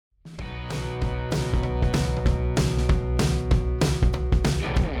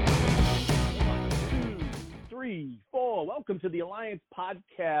welcome to the Alliance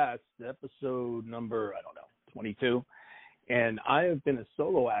Podcast, episode number, 22. And I have been a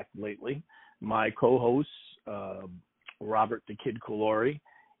solo act lately. My co-hosts, Robert the Kid Kulori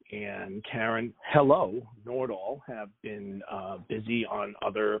and Karen Nordall, have been busy on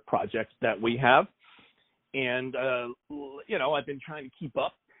other projects that we have. And, I've been trying to keep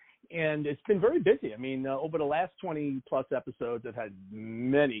up. And it's been very busy. I mean, over the last 20-plus episodes, I've had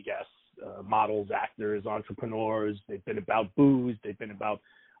many guests. Models, actors, entrepreneurs. They've been about booze. They've been about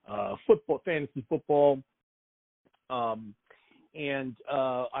football, fantasy football. Last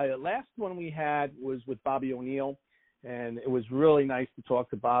one we had was with Bobby O'Neill, and it was really nice to talk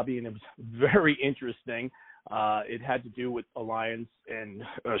to Bobby, and it was very interesting. It had to do with Alliance and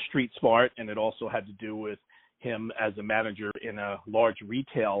Street Smart, and it also had to do with him as a manager in a large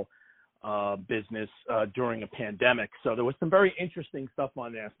retail business during a pandemic. So there was some very interesting stuff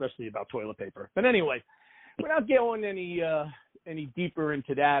on there, especially about toilet paper. But anyway, we're not going any deeper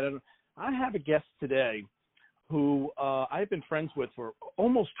into that. And I have a guest today who I've been friends with for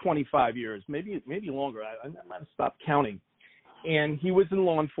almost 25 years, maybe longer. I might have stopped counting. And he was in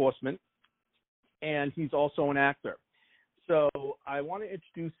law enforcement, and he's also an actor. So I want to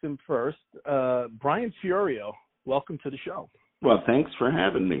introduce him first. Brian Fiorio, welcome to the show. Well, thanks for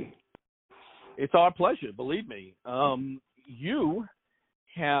having me. It's our pleasure, believe me. We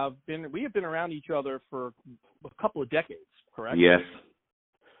have been around each other for a couple of decades, correct? Yes.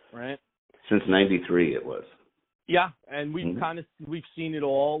 Right? Since 93 it was. Yeah, and we've seen it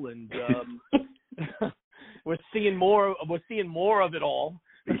all, and we're seeing more of it all.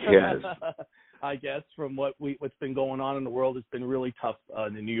 Yes. I guess from what's been going on in the world, it's been really tough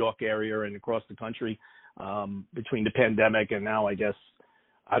in the New York area and across the country between the pandemic and now, I guess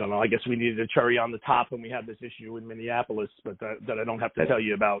we needed a cherry on the top when we had this issue in Minneapolis, but that I don't have to tell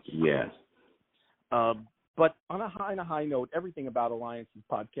you about. Yes. But on a high note, everything about Alliance's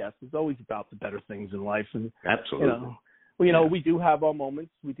podcast is always about the better things in life. And absolutely. We do have our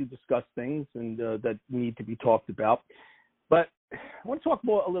moments. We do discuss things and that need to be talked about. But I want to talk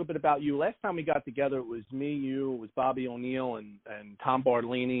a little bit about you. Last time we got together, it was me, you, it was Bobby O'Neill and Tom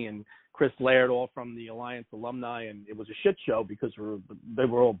Bartolini and Chris Laird, all from the Alliance alumni, and it was a shit show because they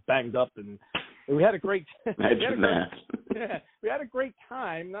were all banged up, and we had a great we had a great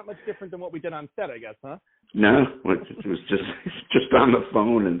time. Not much different than what we did on set, I guess, huh? No, it was just on the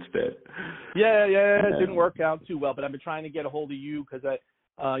phone instead. Yeah, it didn't work out too well, but I've been trying to get a hold of you because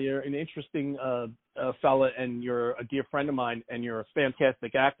you're an interesting fella, and you're a dear friend of mine, and you're a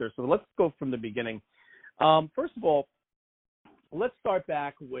fantastic actor. So let's go from the beginning. First of all, let's start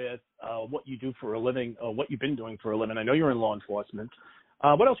back with what you do for a living, what you've been doing for a living. I know you're in law enforcement.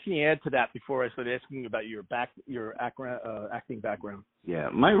 What else can you add to that before I start asking about your acting background? Yeah,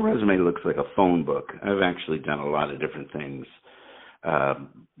 my resume looks like a phone book. I've actually done a lot of different things.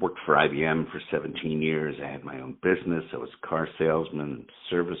 Worked for IBM for 17 years. I had my own business. I was a car salesman,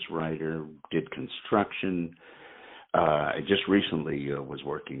 service writer, did construction. I just recently was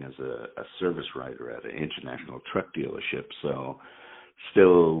working as a service writer at an international truck dealership. So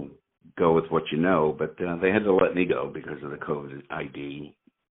still go with what you know, but they had to let me go because of the COVID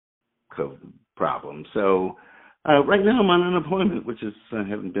problem. So right now I'm on unemployment, which is I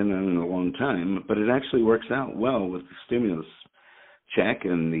haven't been on in a long time, but it actually works out well with the stimulus check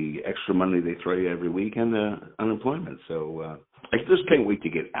and the extra money they throw you every week and the unemployment. So I just can't wait to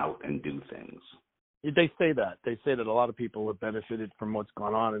get out and do things. They say that a lot of people have benefited from what's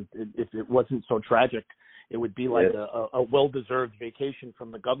gone on. And if it wasn't so tragic, it would be like a well-deserved vacation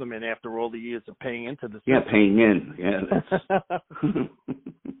from the government after all the years of paying into the system. Yeah, paying in. Yeah.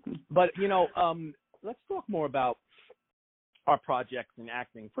 But, let's talk more about our projects and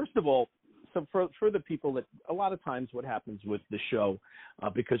acting. First of all, so for the people that a lot of times what happens with the show,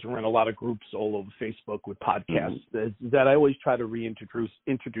 because we're in a lot of groups all over Facebook with podcasts, is that I always try to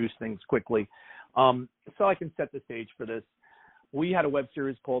introduce things quickly. So I can set the stage for this. We had a web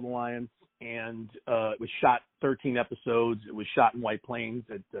series called Alliance, and it was shot 13 episodes. It was shot in White Plains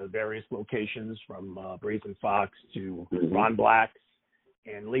at various locations, from Brazen Fox to Ron Black's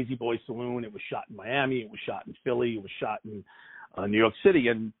and Lazy Boy Saloon. It was shot in Miami. It was shot in Philly. It was shot in New York City.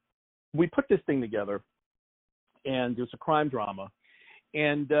 And we put this thing together, and it was a crime drama.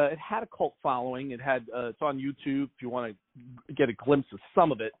 And it had a cult following. It's on YouTube if you want to get a glimpse of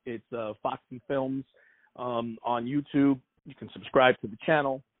some of it. It's Foxy Films on YouTube. You can subscribe to the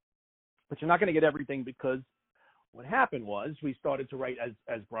channel, but you're not going to get everything because what happened was we started to write,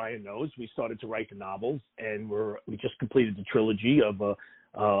 as Brian knows, we started to write the novels, and we just completed the trilogy of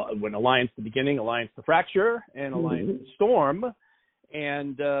when Alliance the Beginning, Alliance the Fracture, and Alliance the Storm.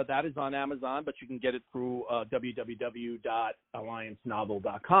 and that is on Amazon, but you can get it through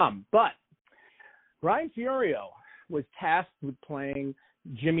www.alliancenovel.com. But Brian Fiorio was tasked with playing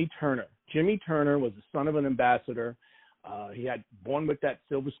Jimmy Turner. Jimmy Turner was the son of an ambassador. He had born with that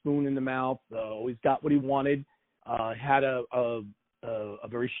silver spoon in the mouth, always got what he wanted, had a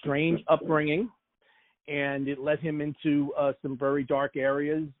very strange upbringing, and it led him into some very dark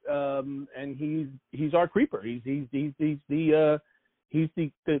areas. And he's our creeper. He's the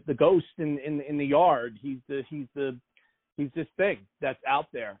ghost in the yard. He's this thing that's out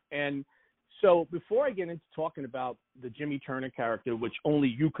there. And so before I get into talking about the Jimmy Turner character, which only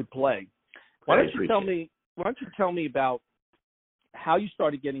you could play, why don't you tell me about how you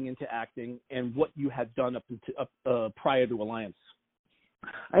started getting into acting and what you had done up prior to Alliance?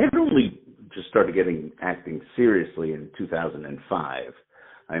 I had only just started getting acting seriously in 2005.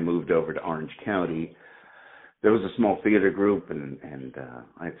 I moved over to Orange County. There was a small theater group, and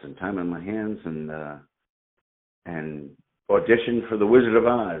I had some time on my hands, and auditioned for The Wizard of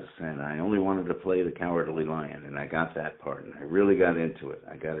Oz, and I only wanted to play the Cowardly Lion, and I got that part, and I really got into it.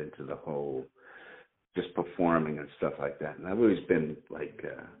 I got into the whole just performing and stuff like that, and I've always been like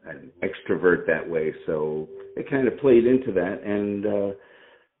an extrovert that way, so it kind of played into that, and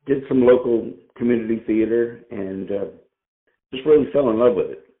did some local community theater, and just really fell in love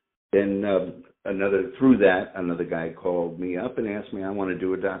with it. Then another guy called me up and asked me, I want to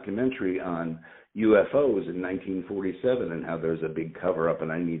do a documentary on UFOs in 1947 and how there's a big cover-up and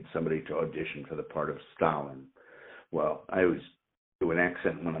I need somebody to audition for the part of Stalin. Well, I always do an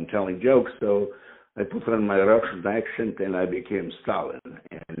accent when I'm telling jokes, so I put on my Russian accent and I became Stalin.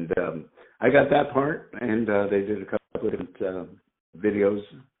 And I got that part, and they did a couple of different videos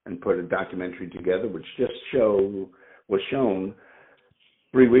and put a documentary together, which just was shown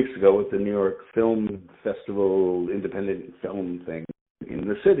 3 weeks ago at the New York Film Festival independent film thing in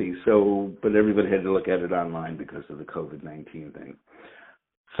the city. So, but everybody had to look at it online because of the COVID-19 thing.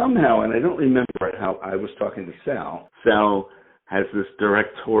 Somehow, and I don't remember how, I was talking to Sal. Sal has this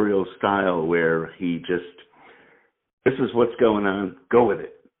directorial style where he just, this is what's going on, go with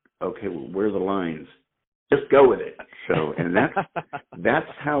it. Okay, well, where are the lines? Just go with it. So, and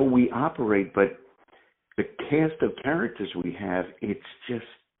that's how we operate, but the cast of characters we have, it's just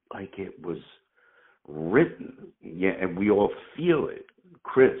like it was written. Yeah, and we all feel it.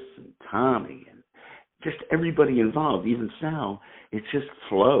 Chris and Tommy and just everybody involved, even Sal, it just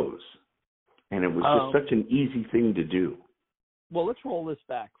flows. And it was just such an easy thing to do. Well, let's roll this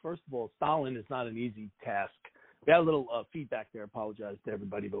back. First of all, Stalin is not an easy task. We had a little feedback there. Apologize to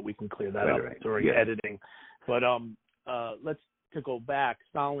everybody, but we can clear that up during editing. But let's to go back.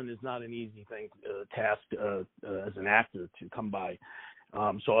 Stalin is not an easy task as an actor to come by.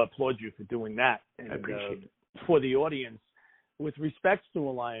 So I applaud you for doing that. And I appreciate it. For the audience, with respect to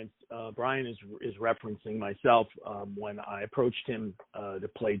Alliance, Brian is referencing myself when I approached him to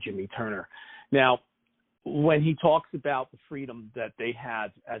play Jimmy Turner. Now, when he talks about the freedom that they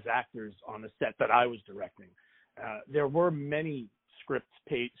had as actors on the set that I was directing, there were many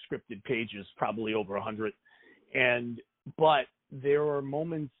scripted pages, probably over 100, but there were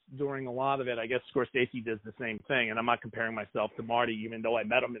moments during a lot of it. I guess Scorsese does the same thing, and I'm not comparing myself to Marty, even though I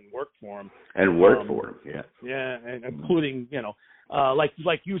met him and worked for him. And worked for him, yeah. Yeah, and including,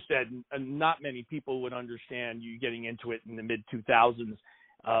 like you said, not many people would understand you getting into it in the mid-2000s.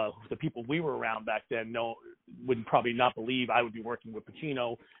 The people we were around back then would probably not believe I would be working with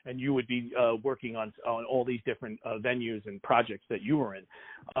Pacino and you would be working on all these different venues and projects that you were in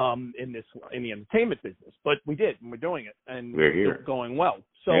the entertainment business. But we did, and we're doing it, and we're here. It's going well.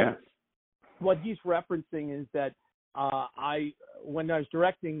 So yeah. What he's referencing is that when I was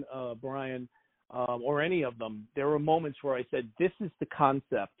directing Brian or any of them, there were moments where I said, "This is the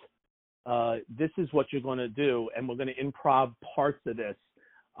concept. This is what you're going to do, and we're going to improv parts of this."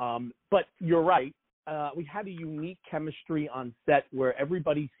 But you're right. We had a unique chemistry on set where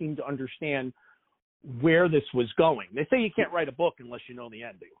everybody seemed to understand where this was going. They say you can't write a book unless you know the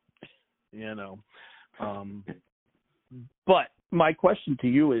ending, But my question to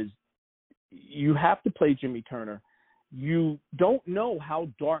you is, you have to play Jimmy Turner. You don't know how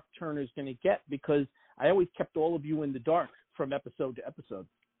dark Turner's going to get because I always kept all of you in the dark from episode to episode.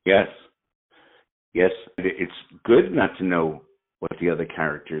 Yes. It's good not to know what the other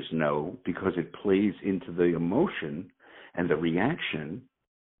characters know because it plays into the emotion and the reaction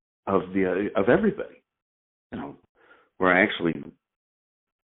of everybody.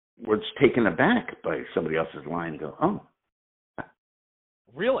 We're just taken aback by somebody else's line and go, oh.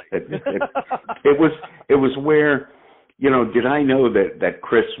 Really? It was where, did I know that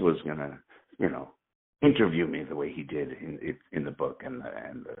Chris was gonna, interview me the way he did in the book and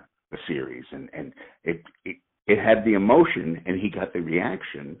the series, and it had the emotion, and he got the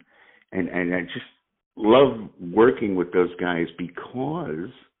reaction, and I just love working with those guys because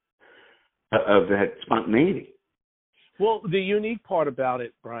of that spontaneity. Well, the unique part about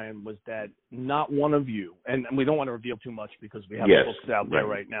it, Brian, was that not one of you, and we don't want to reveal too much because we have the books out there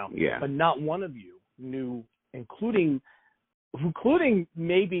right now, but not one of you knew, including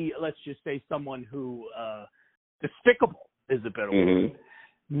maybe, let's just say, someone who, despicable is a better word.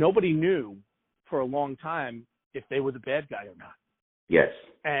 Nobody knew for a long time if they were the bad guy or not. Yes.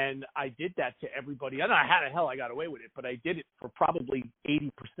 And I did that to everybody. I don't know how the hell I got away with it, but I did it for probably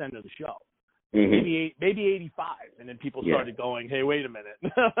 80% of the show. Maybe 85, and then people started going, "Hey, wait a minute!"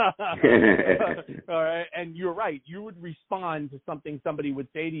 All right, and you're right. You would respond to something somebody would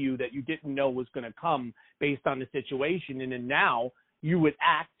say to you that you didn't know was going to come based on the situation, and then now you would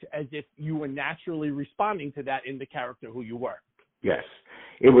act as if you were naturally responding to that in the character who you were. Yes,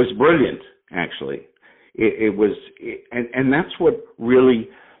 it was brilliant. Actually, it was, and that's what really,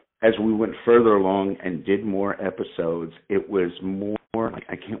 as we went further along and did more episodes, it was more like,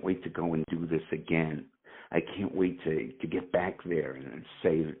 I can't wait to go and do this again. I can't wait to get back there and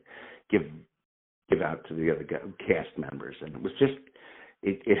say, give out to the other cast members. And it was just,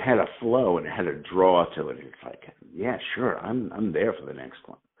 it had a flow and it had a draw to it. It's like, yeah, sure, I'm there for the next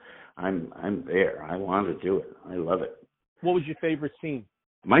one. I'm there. I want to do it. I love it. What was your favorite scene?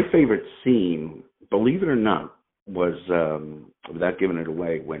 My favorite scene, believe it or not, was, without giving it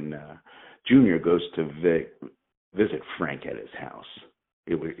away, when Junior goes to visit Frank at his house.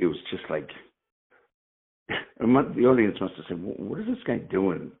 It was just like, the audience must have said, "What is this guy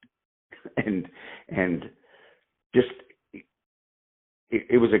doing?" And just,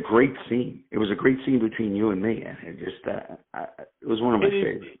 it was a great scene. It was a great scene between you and me, and it just, it was one of my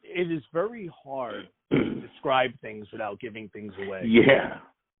favorites. It is very hard to describe things without giving things away. Yeah.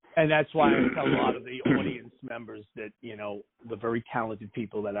 And that's why I tell a lot of the audience members that, you know, the very talented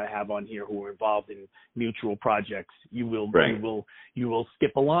people that I have on here who are involved in mutual projects, you will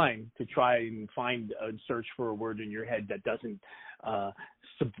skip a line to try and find and search for a word in your head that doesn't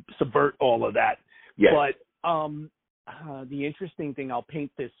subvert all of that. Yes. But the interesting thing, I'll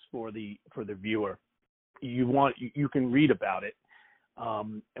paint this for the viewer. You can read about it,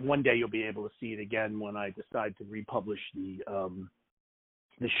 and one day you'll be able to see it again when I decide to republish the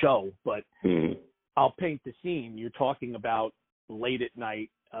show, but I'll paint the scene. You're talking about late at night,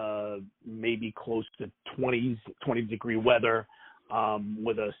 maybe close to 20 degree weather,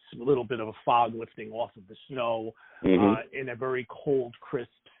 with a little bit of a fog lifting off of the snow, in a very cold, crisp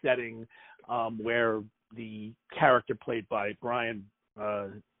setting, where the character played by Brian,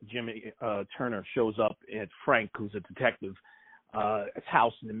 Jimmy Turner, shows up at Frank, who's a detective, his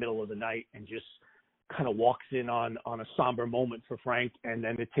house in the middle of the night, and just kind of walks in on a somber moment for Frank, and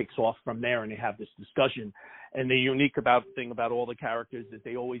then it takes off from there, and they have this discussion. And the unique thing about all the characters is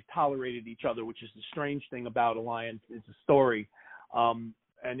they always tolerated each other, which is the strange thing about Alliance, is the story.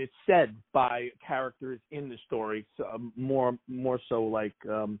 And it's said by characters in the story, more so like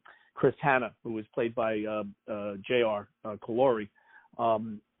Chris Hanna, who was played by J.R. Kalori.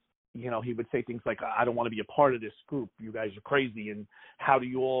 You know, he would say things like, "I don't want to be a part of this group. You guys are crazy. And how do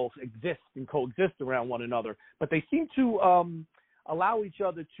you all exist and coexist around one another?" But they seem to allow each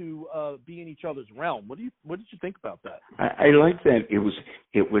other to be in each other's realm. What did you think about that? I like that. It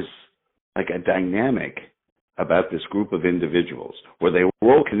was like a dynamic about this group of individuals where they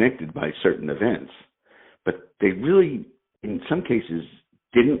were all connected by certain events, but they really, in some cases,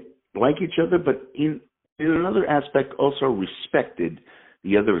 didn't like each other, but in another aspect also respected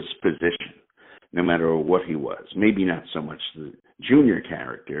the other's position, no matter what he was. Maybe not so much the Junior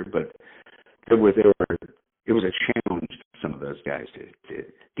character, but it was a challenge to some of those guys to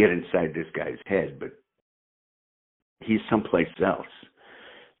get inside this guy's head, but he's someplace else.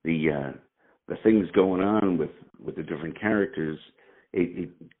 The things going on with the different characters,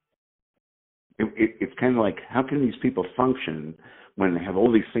 it's kind of like, how can these people function when they have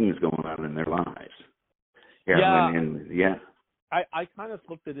all these things going on in their lives? I kind of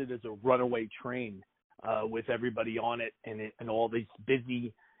looked at it as a runaway train, with everybody on it and all these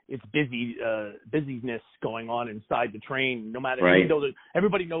busyness going on inside the train. No matter,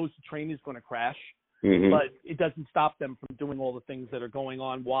 everybody knows the train is going to crash, but it doesn't stop them from doing all the things that are going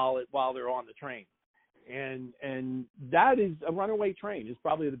on while they're on the train. And that is a runaway train is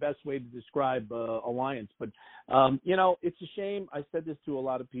probably the best way to describe Alliance. But, you know, it's a shame. I said this to a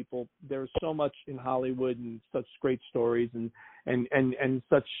lot of people. There's so much in Hollywood and such great stories and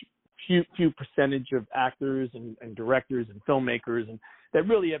such few percentage of actors and directors and filmmakers and that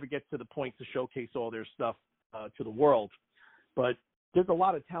really ever get to the point to showcase all their stuff to the world. But there's a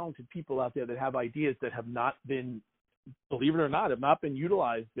lot of talented people out there that have ideas that have not been, believe it or not, have not been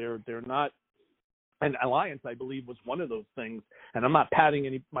utilized. They're not. And Alliance, I believe, was one of those things. And I'm not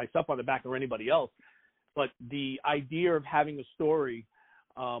patting myself on the back or anybody else, but the idea of having a story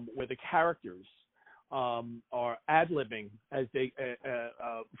where the characters are ad-libbing as they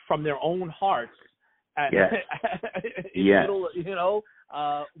from their own hearts, Yes. Yes.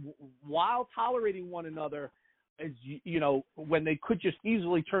 While tolerating one another, as when they could just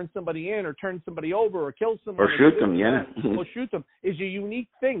easily turn somebody in or turn somebody over or kill someone or shoot them, or shoot them, is a unique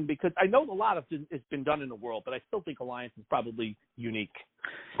thing, because I know a lot of it's been done in the world, but I still think Alliance is probably unique.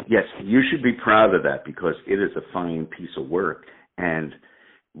 Yes, you should be proud of that, because it is a fine piece of work, and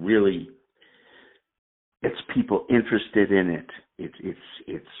really, it's people interested in it.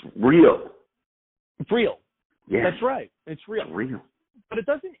 It's real. It's real. Yeah, that's right. It's real. It's real. But it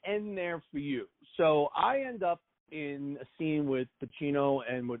doesn't end there for you. So I end up in a scene with Pacino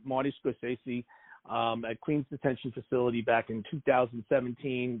and with Marty Scorsese at Queens Detention Facility back in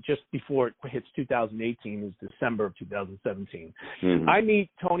 2017, just before it hits 2018, is December of 2017. Mm-hmm. I meet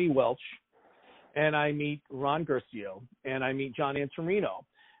Tony Welch, and I meet Ron Guercio, and I meet John Antorino.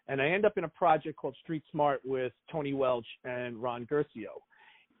 And I end up in a project called Street Smart with Tony Welch and Ron Guercio.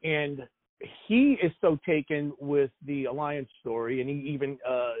 And he is so taken with the Alliance story, and he even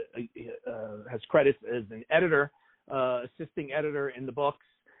has credits as an editor, assisting editor in the books,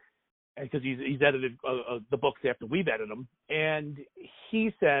 because he's edited the books after we've edited them. And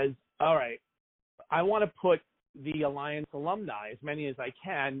he says, all right, I want to put the Alliance alumni, as many as I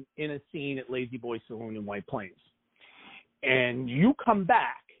can, in a scene at Lazy Boy Saloon in White Plains. And you come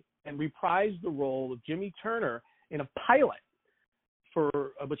back and reprise the role of Jimmy Turner in a pilot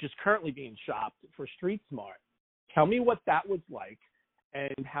which is currently being shopped for Street Smart. Tell me what that was like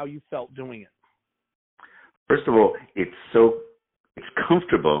and how you felt doing it. First of all, it's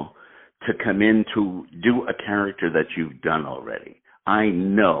comfortable to come in to do a character that you've done already. I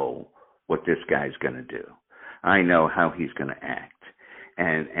know what this guy's going to do. I know how he's going to act.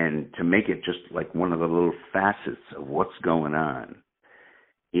 And to make it just like one of the little facets of what's going on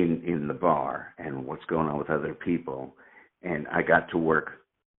in the bar and what's going on with other people. And I got to work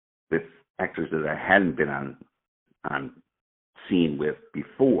with actors that I hadn't been on scene with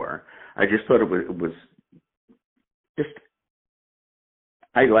before. I just thought it was just,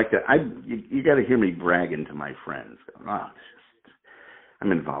 I like that. You got to hear me bragging to my friends.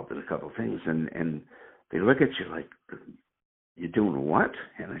 I'm involved in a couple of things, and they look at you like, you're doing what?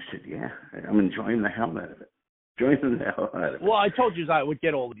 And I said, yeah, I'm enjoying the hell out of it. Well, I told you I would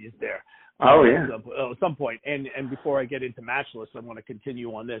get all of you there. Oh, yeah. At some point. And before I get into Matchless, I want to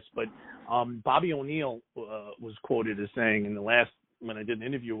continue on this. But Bobby O'Neill was quoted as saying when I did an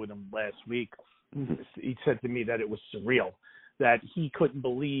interview with him last week, he said to me that it was surreal, that he couldn't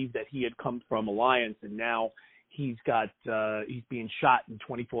believe that he had come from Alliance and now he's being shot in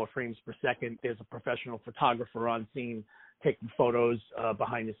 24 frames per second. There's a professional photographer on scene taking photos,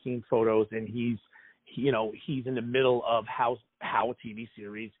 behind the scenes photos, and he's in the middle of how a TV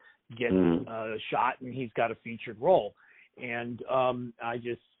series gets shot, and he's got a featured role. And I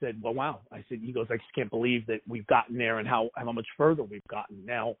just said, well, wow. He goes, I just can't believe that we've gotten there and how much further we've gotten.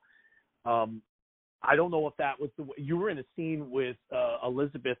 Now, I don't know if that was the way. You were in a scene with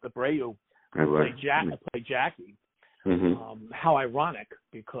Elizabeth Abreu, who played Jackie. Mm-hmm. How ironic,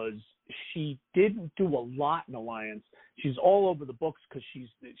 because she didn't do a lot in Alliance. She's all over the books because she's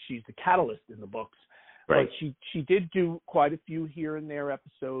the catalyst in the books. Right. But she did do quite a few here and there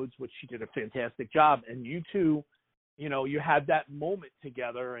episodes, which she did a fantastic job. And you two, you had that moment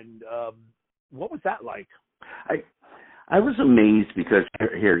together. And what was that like? I was amazed because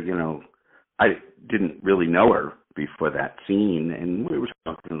here, I didn't really know her before that scene, and we were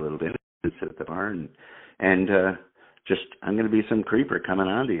talking a little bit at the bar, and just, I'm going to be some creeper coming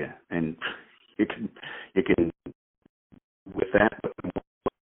onto you, and you can with that.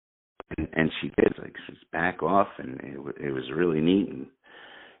 And she did, she's back off, and it was really neat, and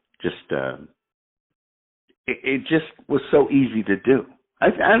just it just was so easy to do.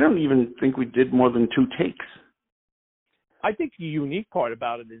 I don't even think we did more than 2 takes. I think the unique part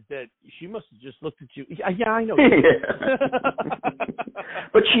about it is that she must have just looked at you. Yeah, I know. Yeah.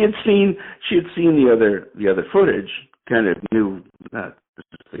 But she had seen the other footage, kind of knew that this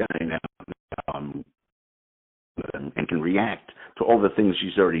is the guy now, and can react to all the things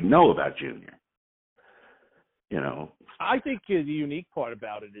she's already know about Junior. I think the unique part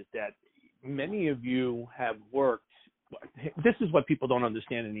about it is that many of you have worked this is what people don't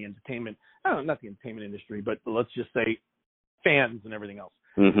understand in the entertainment, not the entertainment industry, but let's just say fans and everything else.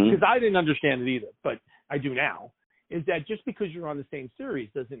 Because I didn't understand it either, but I do now, is that just because you're on the same series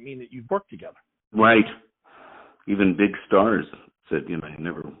doesn't mean that you've worked together. Right. Even big stars said, I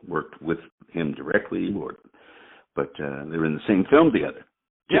never worked with him directly, but they were in the same film together.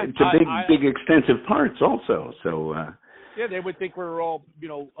 Yeah, to big extensive parts also. So yeah, they would think we were all,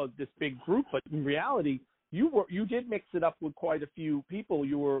 this big group, but in reality, you did mix it up with quite a few people.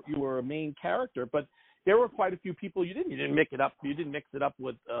 You were a main character, but there were quite a few people you didn't mix it up. You didn't mix it up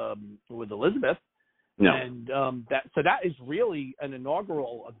with Elizabeth. No. And that is really an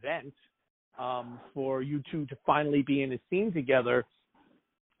inaugural event for you two to finally be in a scene together.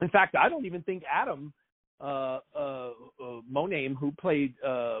 In fact, I don't even think Adam Moname, who played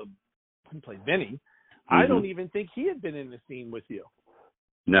Vinny, I don't even think he had been in the scene with you.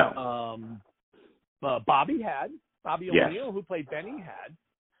 No. Bobby Yes. O'Neill, who played Benny, had.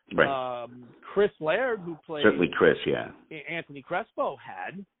 Right. Chris Laird, who played certainly Chris, yeah. Anthony Crespo,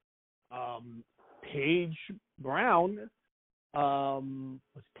 had. Paige Brown,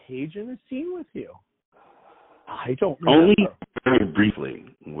 was Paige in the scene with you? I don't remember. Only very briefly,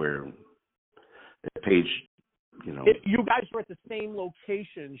 where Paige, you guys were at the same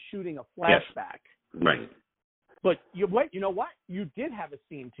location shooting a flashback. Yes. Right. But you know what? You did have a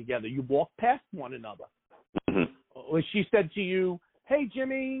scene together. You walked past one another. Mm-hmm. She said to you, "Hey,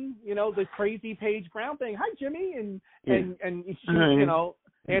 Jimmy," the crazy Paige Brown thing. "Hi, Jimmy," and she,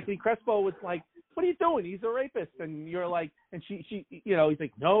 Anthony Crespo was like, "What are you doing? He's a rapist." And you're like, and she he's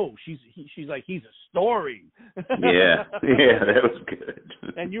like, "No," she's like, "He's a story." Yeah, that was good.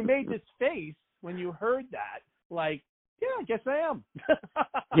 And you made this face when you heard that, like, "Yeah, I guess I am."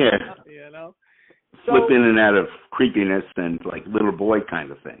 Yeah. So, slip in and out of creepiness and like little boy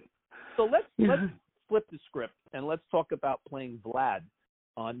kind of thing. So let's flip the script and let's talk about playing Vlad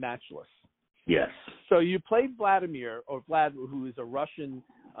on Matchless. Yes. So you played Vladimir, or Vlad, who is a Russian.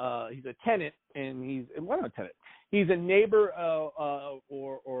 He's a tenant, and he's a neighbor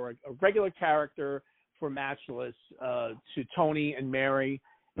or a regular character for Matchless to Tony and Mary.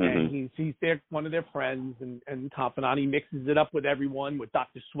 And he's one of their friends and confidant. He mixes it up with everyone, with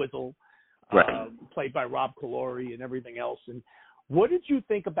Dr. Swizzle, played by Rob Calori, and everything else. And what did you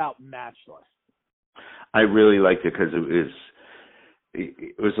think about Matchless? I really liked it because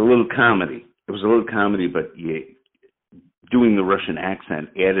it was a little comedy. It was a little comedy, but doing the Russian accent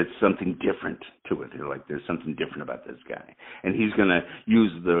added something different to it. You're like, there's something different about this guy, and he's going to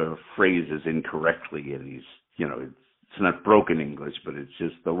use the phrases incorrectly, and he's, it's not broken English, but it's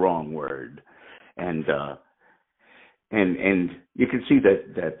just the wrong word, and you can see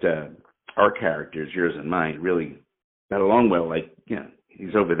that our characters, yours and mine, really got along well. Like,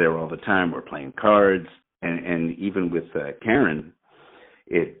 he's over there all the time. We're playing cards, and even with Karen,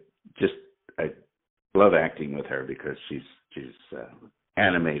 I love acting with her because she's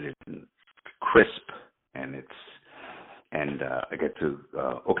animated and crisp, and I get to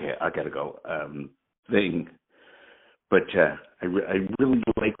I gotta go thing, but I really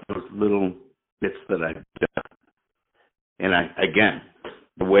like those little bits that I've done, and again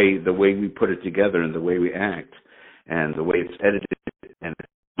the way we put it together and the way we act and the way it's edited, and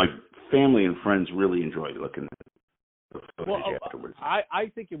my family and friends really enjoyed looking at it. Afterwards.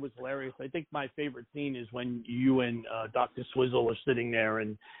 I think it was hilarious. I think my favorite scene is when you and Dr. Swizzle are sitting there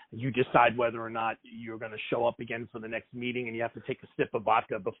and you decide whether or not you're going to show up again for the next meeting, and you have to take a sip of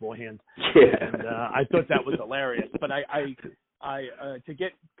vodka beforehand. Yeah. And I thought that was hilarious. But I to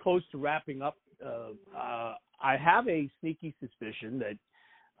get close to wrapping up, I have a sneaky suspicion that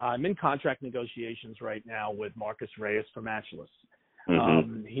I'm in contract negotiations right now with Marcus Reyes for Matchless.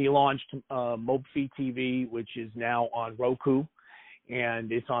 He launched Mobfee TV, which is now on Roku,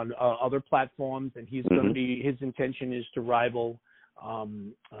 and it's on other platforms. And he's going to be, his intention is to rival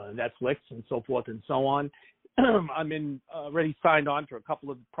Netflix and so forth and so on. I'm already signed on for a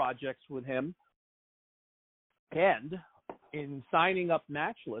couple of projects with him, and in signing up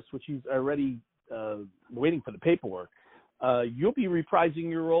Matchless, which he's already waiting for the paperwork. You'll be reprising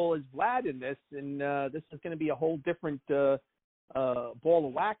your role as Vlad in this, and this is going to be a whole different ball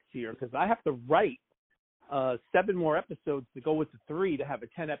of wax here, because I have to write 7 more episodes to go with the 3 to have a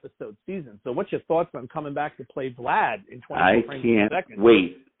 10-episode season. So what's your thoughts on coming back to play Vlad in 24 frames a second? I can't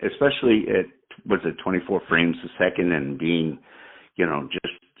wait, especially at 24 frames a second, and being,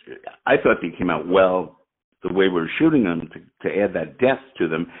 I thought they came out well the way we were shooting them to add that depth to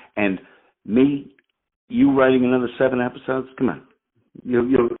them. And you writing another 7 episodes, come on.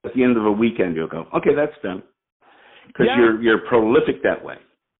 You'll at the end of a weekend, you'll go, okay, that's done. Because you're prolific that way.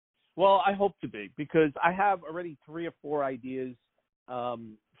 Well, I hope to be, because I have already 3 or 4 ideas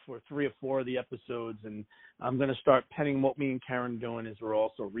for 3 or 4 of the episodes, and I'm going to start penning. What me and Karen doing is we're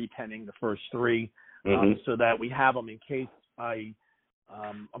also repenning the first 3 so that we have them in case I'm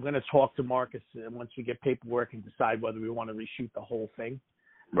going to talk to Marcus once we get paperwork and decide whether we want to reshoot the whole thing,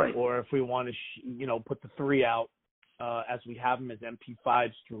 Right. or if we want to, put the 3 out as we have them as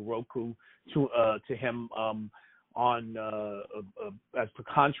MP5s through Roku to him on as per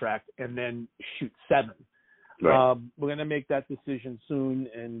contract, and then shoot 7. Right. We're going to make that decision soon,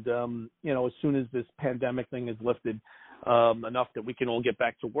 and as soon as this pandemic thing is lifted enough that we can all get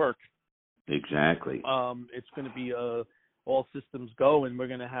back to work. Exactly. It's going to be all systems go, and we're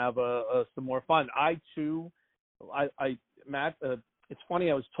going to have some more fun. Matt, it's funny.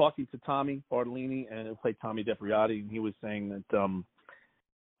 I was talking to Tommy Bartolini, and who played Tommy DePriati, and he was saying that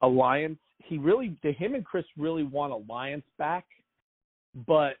Alliance. Him and Chris really want Alliance back,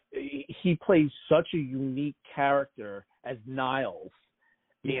 but he plays such a unique character as Niles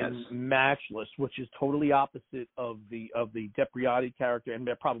in Matchless, which is totally opposite of the DePriati character, and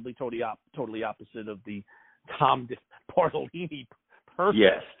they're probably totally opposite of the Tom Bartolini person.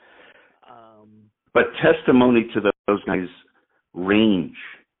 Yes. But testimony to those guys' range.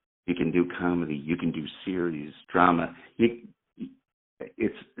 You can do comedy, you can do series, drama.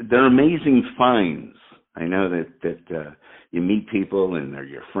 They're amazing finds. I know that you meet people and they're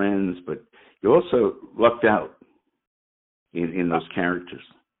your friends, but you also lucked out in those characters.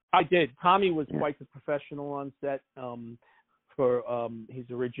 I did. Tommy was quite the professional on set. He's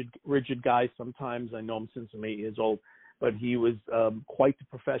a rigid guy sometimes. I know him since I'm 8 years old, but he was quite the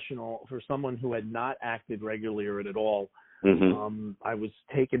professional for someone who had not acted regularly at all. Mm-hmm. I was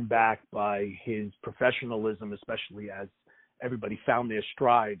taken back by his professionalism, especially as everybody found their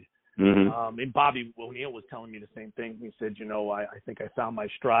stride. Mm-hmm. And Bobby O'Neill was telling me the same thing. He said, I think I found my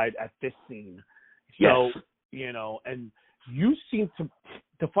stride at this scene. So, yes. And you seem to,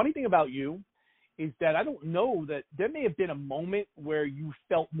 the funny thing about you is that I don't know that there may have been a moment where you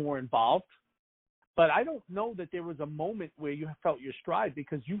felt more involved, but I don't know that there was a moment where you felt your stride,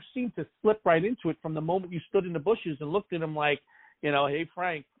 because you seemed to slip right into it from the moment you stood in the bushes and looked at him like, hey,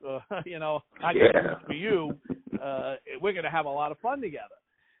 Frank, I got this for you. We're going to have a lot of fun together.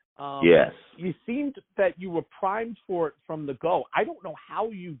 Yes. You seemed that you were primed for it from the go. I don't know how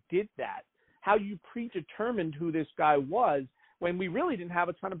you did that, how you predetermined who this guy was when we really didn't have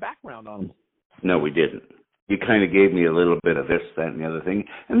a ton of background on him. No, we didn't. You kind of gave me a little bit of this, that, and the other thing.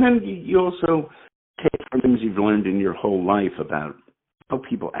 And then you also take from things you've learned in your whole life about how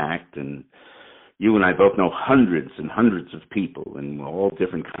people act. And you and I both know hundreds and hundreds of people, and all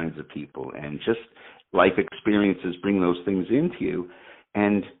different kinds of people. And just life experiences bring those things into you.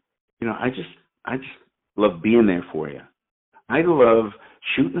 And, I just love being there for you. I love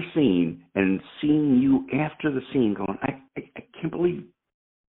shooting a scene and seeing you after the scene going, I can't believe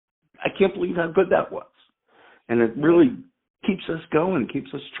how good that was. And it really keeps us going,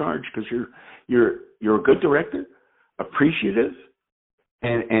 keeps us charged, because you're a good director, appreciative,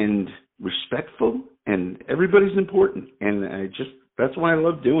 and respectful, and everybody's important. And that's why I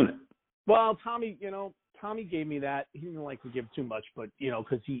love doing it. Well, Tommy gave me that. He didn't like to give too much, but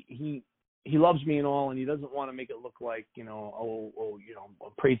because he loves me and all, and he doesn't want to make it look like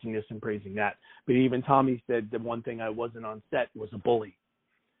praising this and praising that. But even Tommy said the one thing I wasn't on set was a bully.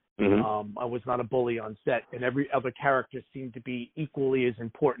 Mm-hmm. I was not a bully on set, and every other character seemed to be equally as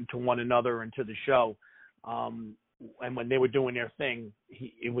important to one another and to the show. And when they were doing their thing,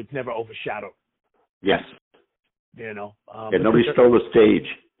 it was never overshadowed. Yes. Nobody stole the stage.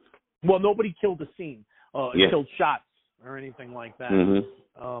 Well, nobody killed the scene, killed shots or anything like that.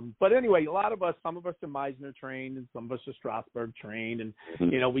 Mm-hmm. But anyway, some of us are Meisner trained, and some of us are Strasberg trained, and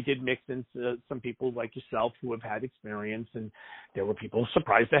we did mix in some people like yourself who have had experience, and there were people who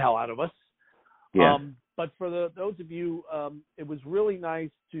surprised the hell out of us. Yeah. But for those of you, it was really nice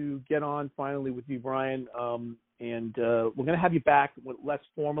to get on finally with you, Brian. And we're going to have you back less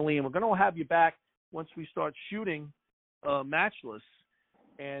formally, and we're going to have you back once we start shooting Matchless,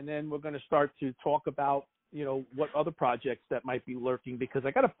 and then we're going to start to talk about what other projects that might be lurking, because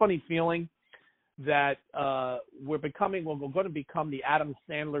I got a funny feeling that we're going to become the Adam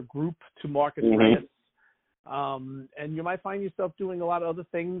Sandler group to Marcus Reyes. And you might find yourself doing a lot of other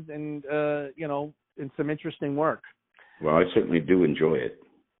things and, in some interesting work. Well, I certainly do enjoy it.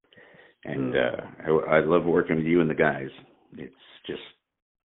 And I love working with you and the guys. It's just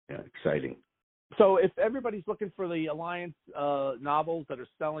exciting. So if everybody's looking for the Alliance novels that are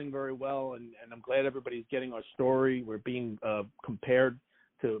selling very well, and I'm glad everybody's getting our story, we're being compared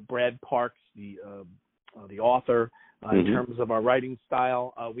to Brad Parks, the author. in terms of our writing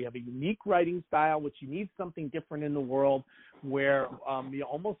style. We have a unique writing style, which you need something different in the world, where you're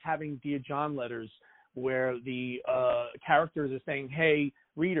almost having Dear John letters, where the characters are saying, hey,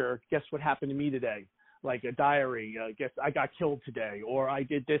 reader, guess what happened to me today? Like a diary, guess I got killed today, or I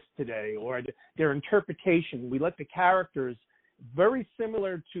did this today, or their interpretation. We let the characters, very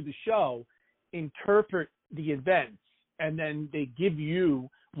similar to the show, interpret the events, and then they give you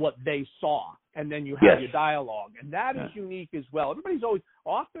what they saw, and then you have your dialogue, and that is unique as well. Everybody's always,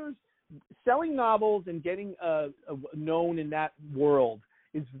 authors selling novels and getting known in that world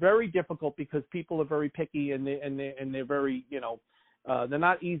is very difficult because people are very picky, and they're very, they're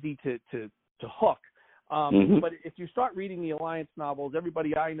not easy to hook. But if you start reading the Alliance novels,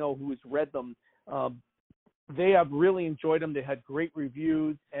 everybody I know who has read them, they have really enjoyed them. They had great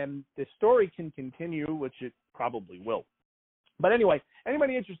reviews, and the story can continue, which it probably will. But anyway,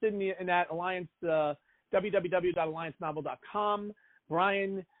 anybody interested in that, Alliance, www.alliancenovel.com.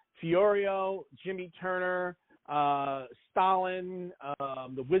 Brian Fiorio, Jimmy Turner, Stalin,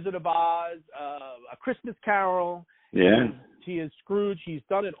 The Wizard of Oz, A Christmas Carol. Yeah. He is Scrooge. He's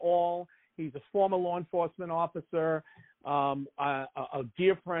done it all. He's a former law enforcement officer, a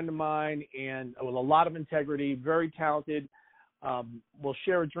dear friend of mine, and with a lot of integrity, very talented. We'll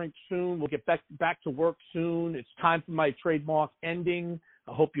share a drink soon. We'll get back to work soon. It's time for my trademark ending.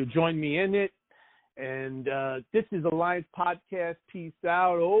 I hope you'll join me in it. And this is Alliance Podcast. Peace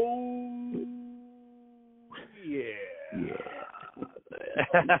out. Oh, yeah.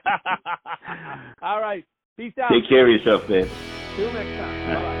 All right. Peace out. Take care of yourself, man. Till next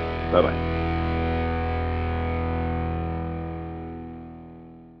time. Bye-bye. Bye-bye.